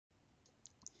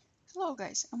Hello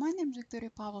guys, my name is Victoria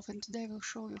Pavlov and today I will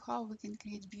show you how we can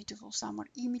create beautiful summer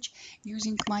image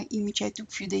using my image I took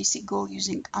a few days ago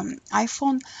using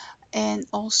iPhone, and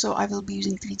also I will be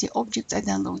using 3D objects I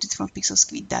downloaded from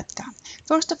PixelSquid.com.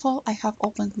 First of all, I have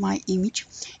opened my image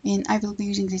and I will be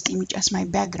using this image as my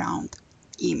background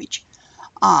image.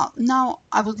 Now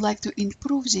I would like to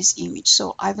improve this image,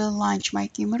 so I will launch my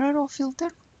camera raw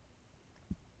filter.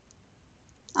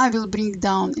 I will bring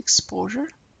down exposure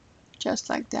just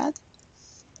like that.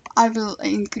 I will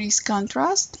increase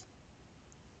contrast.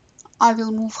 I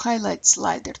will move highlight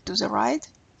slider to the right.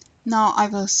 Now I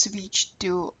will switch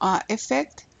to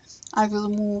effect. I will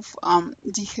move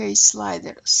dehaze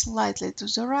slider slightly to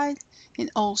the right, and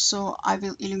also I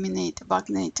will illuminate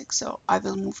magnetic, so I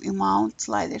will move amount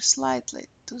slider slightly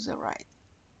to the right.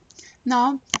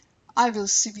 Now I will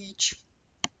switch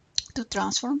to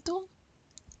transform tool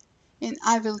and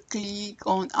I will click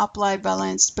on apply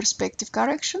balanced perspective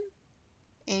correction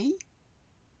A,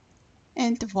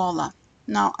 and voila.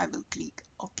 Now I will click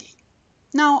OK.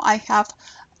 Now I have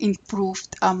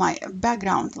improved my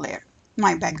background layer,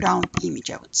 my background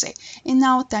image, I would say. And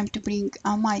now time to bring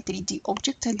my 3D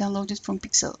object I downloaded from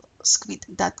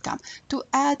PixelSquid.com. To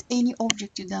add any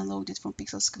object you downloaded from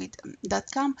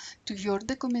PixelSquid.com to your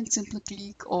document, simply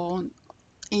click on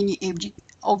any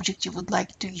object you would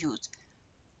like to use.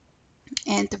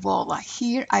 And voila,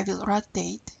 here I will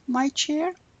rotate my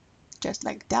chair just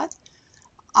like that.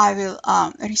 I will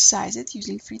resize it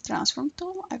using free transform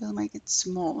tool. I will make it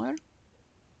smaller,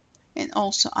 and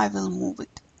also I will move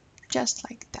it just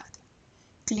like that.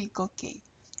 Click OK.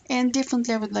 And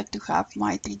definitely I would like to have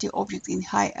my 3D object in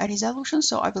high resolution,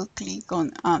 so I will click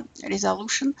on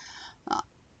resolution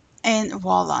and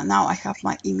voila, now I have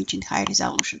my image in high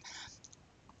resolution.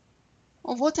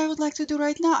 What I would like to do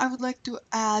right now, I would like to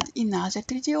add another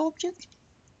 3D object,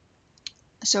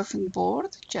 a surfing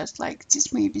board, just like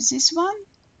this, maybe this one.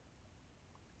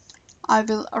 I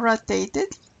will rotate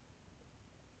it.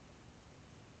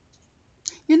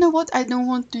 You know what? I don't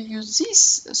want to use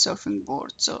this surfing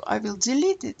board, so I will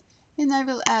delete it and I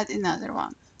will add another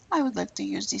one. I would like to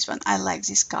use this one. I like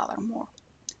this color more.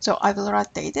 So I will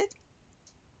rotate it.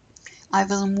 I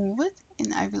will move it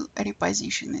and I will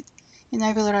reposition it. And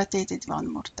I will rotate it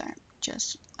one more time,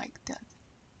 just like that.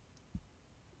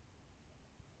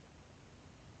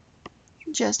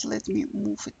 Just let me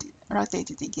move it,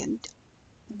 rotate it again.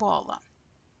 Voila.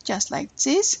 Just like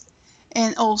this.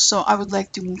 And also I would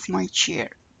like to move my chair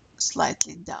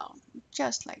slightly down,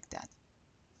 just like that.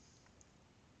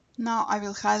 Now I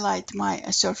will highlight my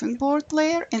surfing board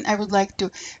layer, and I would like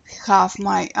to have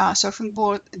my surfing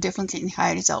board definitely in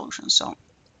high resolution. So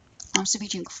I'm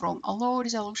switching from a low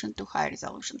resolution to high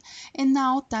resolution. And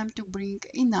now time to bring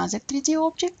another 3D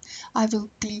object. I will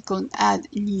click on add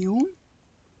new.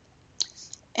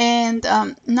 And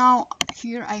now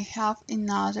here I have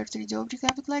another 3D object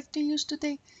I would like to use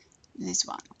today, this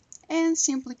one. And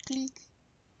simply click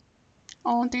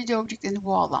on 3D object and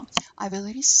voila. I will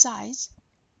resize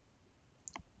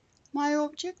my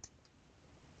object.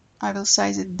 I will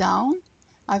size it down.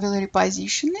 I will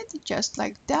reposition it just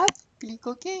like that. Click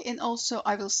OK, and also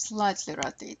I will slightly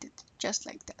rotate it just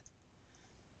like that.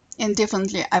 And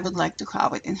definitely I would like to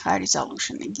have it in high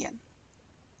resolution again.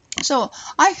 So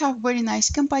I have very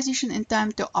nice composition and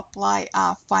time to apply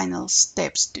final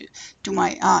steps to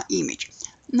my image.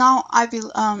 Now I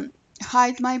will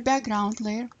hide my background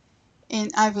layer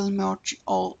and I will merge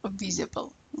all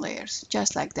visible layers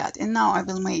just like that. And now I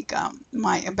will make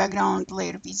my background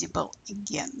layer visible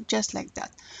again, just like that.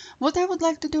 What I would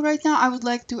like to do right now, I would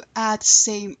like to add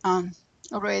same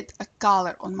red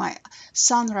color on my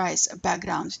sunrise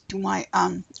background to my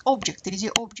object, 3D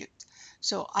object.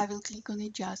 So I will click on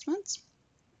adjustments.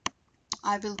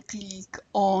 I will click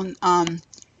on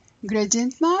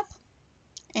gradient map,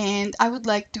 and I would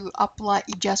like to apply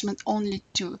adjustment only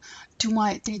to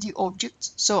my 3D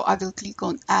objects. So I will click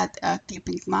on add a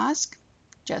clipping mask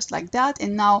just like that,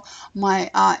 and now my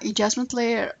adjustment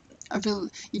will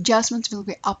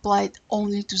be applied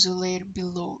only to the layer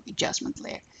below adjustment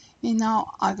layer. And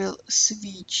now I will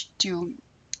switch to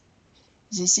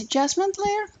this adjustment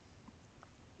layer,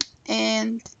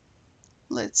 and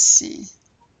let's see,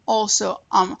 also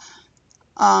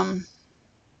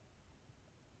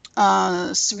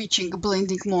switching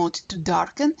blending mode to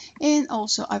darken, and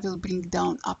also I will bring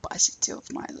down opacity of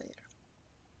my layer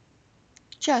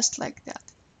just like that.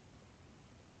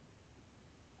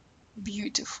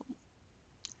 Beautiful.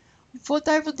 What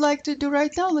I would like to do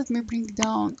right now, let me bring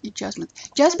down adjustment.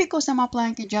 Just because I'm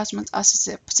applying adjustments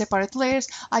as separate layers,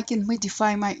 I can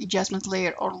modify my adjustment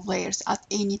layer or layers at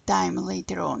any time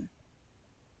later on,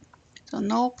 so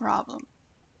no problem.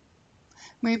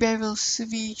 Maybe I will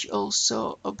switch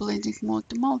also a blending mode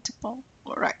to multiple.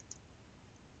 All right,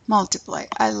 multiply.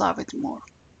 I love it more.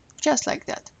 Just like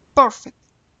that. Perfect.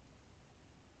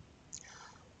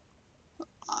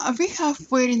 We have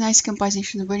very nice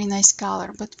composition, very nice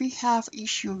color, but we have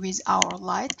issue with our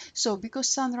light. So because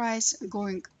sunrise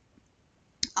going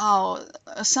out,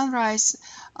 sunrise,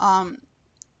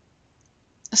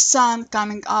 sun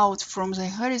coming out from the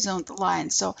horizontal line.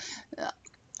 So uh,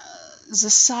 the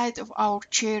side of our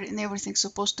chair and everything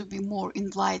supposed to be more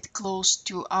in light close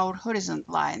to our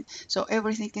horizontal line. So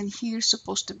everything in here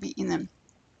supposed to be in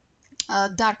a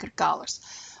darker colors.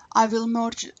 I will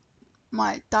merge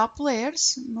my top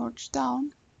layers, merge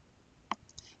down,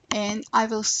 and I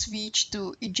will switch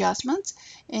to adjustments,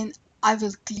 and I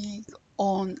will click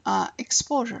on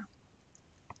exposure.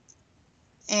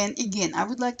 And again, I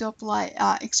would like to apply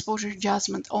exposure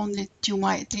adjustment only to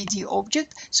my 3D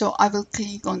object. So I will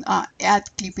click on add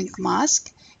clipping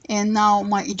mask, and now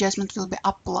my adjustment will be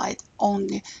applied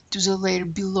only to the layer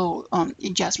below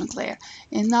adjustment layer.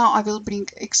 And now I will bring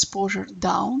exposure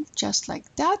down just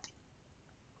like that.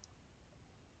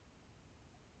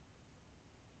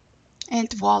 And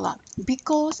voila,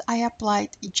 because I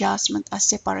applied adjustment as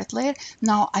separate layer,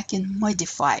 now I can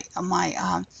modify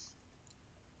my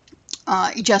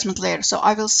adjustment layer. So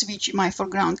I will switch my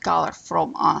foreground color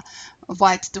from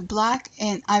white to black,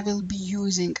 and I will be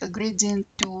using a gradient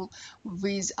tool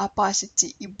with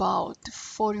opacity about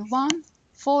 41,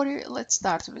 40. Let's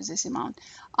start with this amount.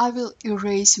 I will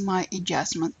erase my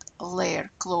adjustment layer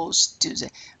close to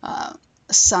the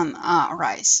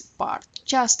sunrise part,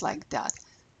 just like that.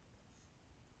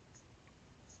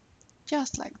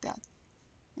 Just like that.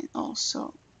 And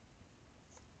also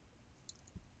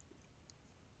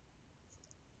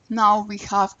now we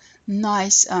have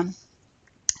nice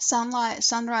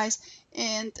sunrise,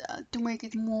 and to make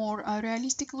it more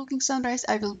realistic looking sunrise,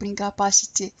 I will bring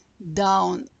opacity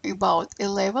down about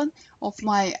 11 of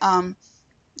my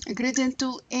gradient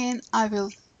tool, and I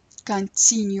will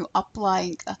continue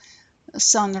applying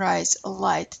sunrise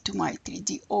light to my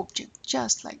 3D object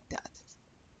just like that.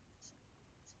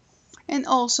 And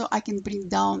also I can bring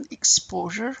down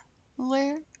exposure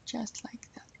layer just like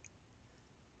that.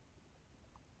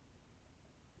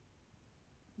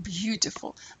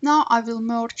 Beautiful. Now I will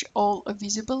merge all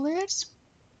visible layers,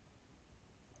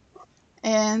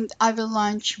 and I will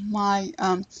launch my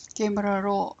camera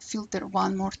raw filter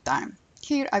one more time.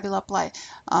 Here I will apply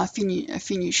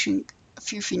finishing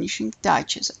few finishing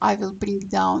touches. I will bring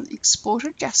down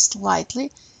exposure just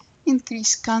slightly,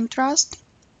 increase contrast,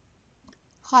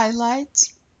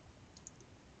 highlights,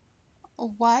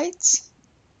 whites,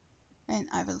 and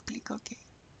I will click OK.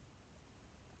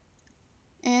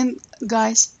 And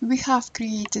guys, we have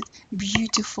created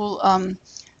beautiful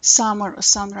summer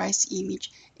sunrise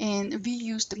image, and we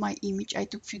used my image I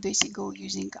took a few days ago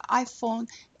using iPhone,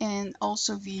 and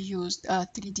also we used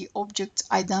 3D objects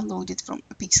I downloaded from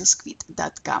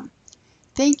pixelsquid.com.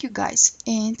 Thank you guys,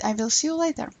 and I will see you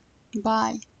later.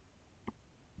 Bye.